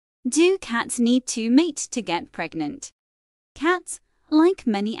Do cats need to mate to get pregnant? Cats, like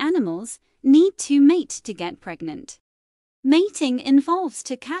many animals, need to mate to get pregnant. Mating involves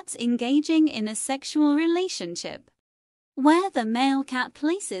two cats engaging in a sexual relationship, where the male cat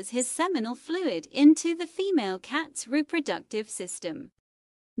places his seminal fluid into the female cat's reproductive system.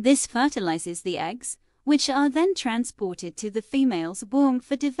 This fertilizes the eggs, which are then transported to the female's womb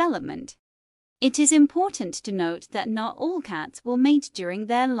for development. It is important to note that not all cats will mate during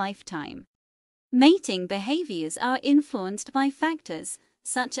their lifetime. Mating behaviors are influenced by factors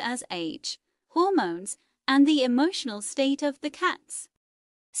such as age, hormones, and the emotional state of the cats.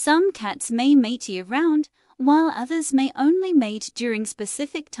 Some cats may mate year-round, while others may only mate during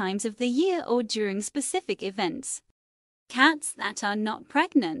specific times of the year or during specific events. Cats that are not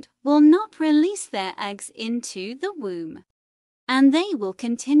pregnant will not release their eggs into the womb, and they will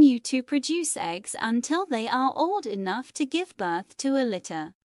continue to produce eggs until they are old enough to give birth to a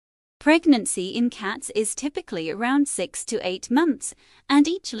litter. Pregnancy in cats is typically around 6 to 8 months, and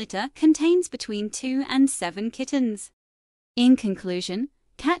each litter contains between 2 and 7 kittens. In conclusion,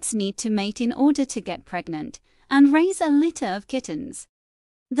 cats need to mate in order to get pregnant and raise a litter of kittens.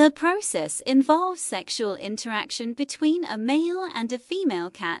 The process involves sexual interaction between a male and a female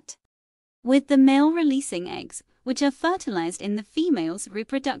cat, with the male releasing eggs, which are fertilized in the female's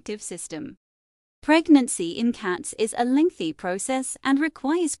reproductive system. Pregnancy in cats is a lengthy process and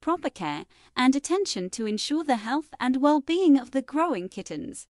requires proper care and attention to ensure the health and well-being of the growing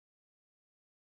kittens.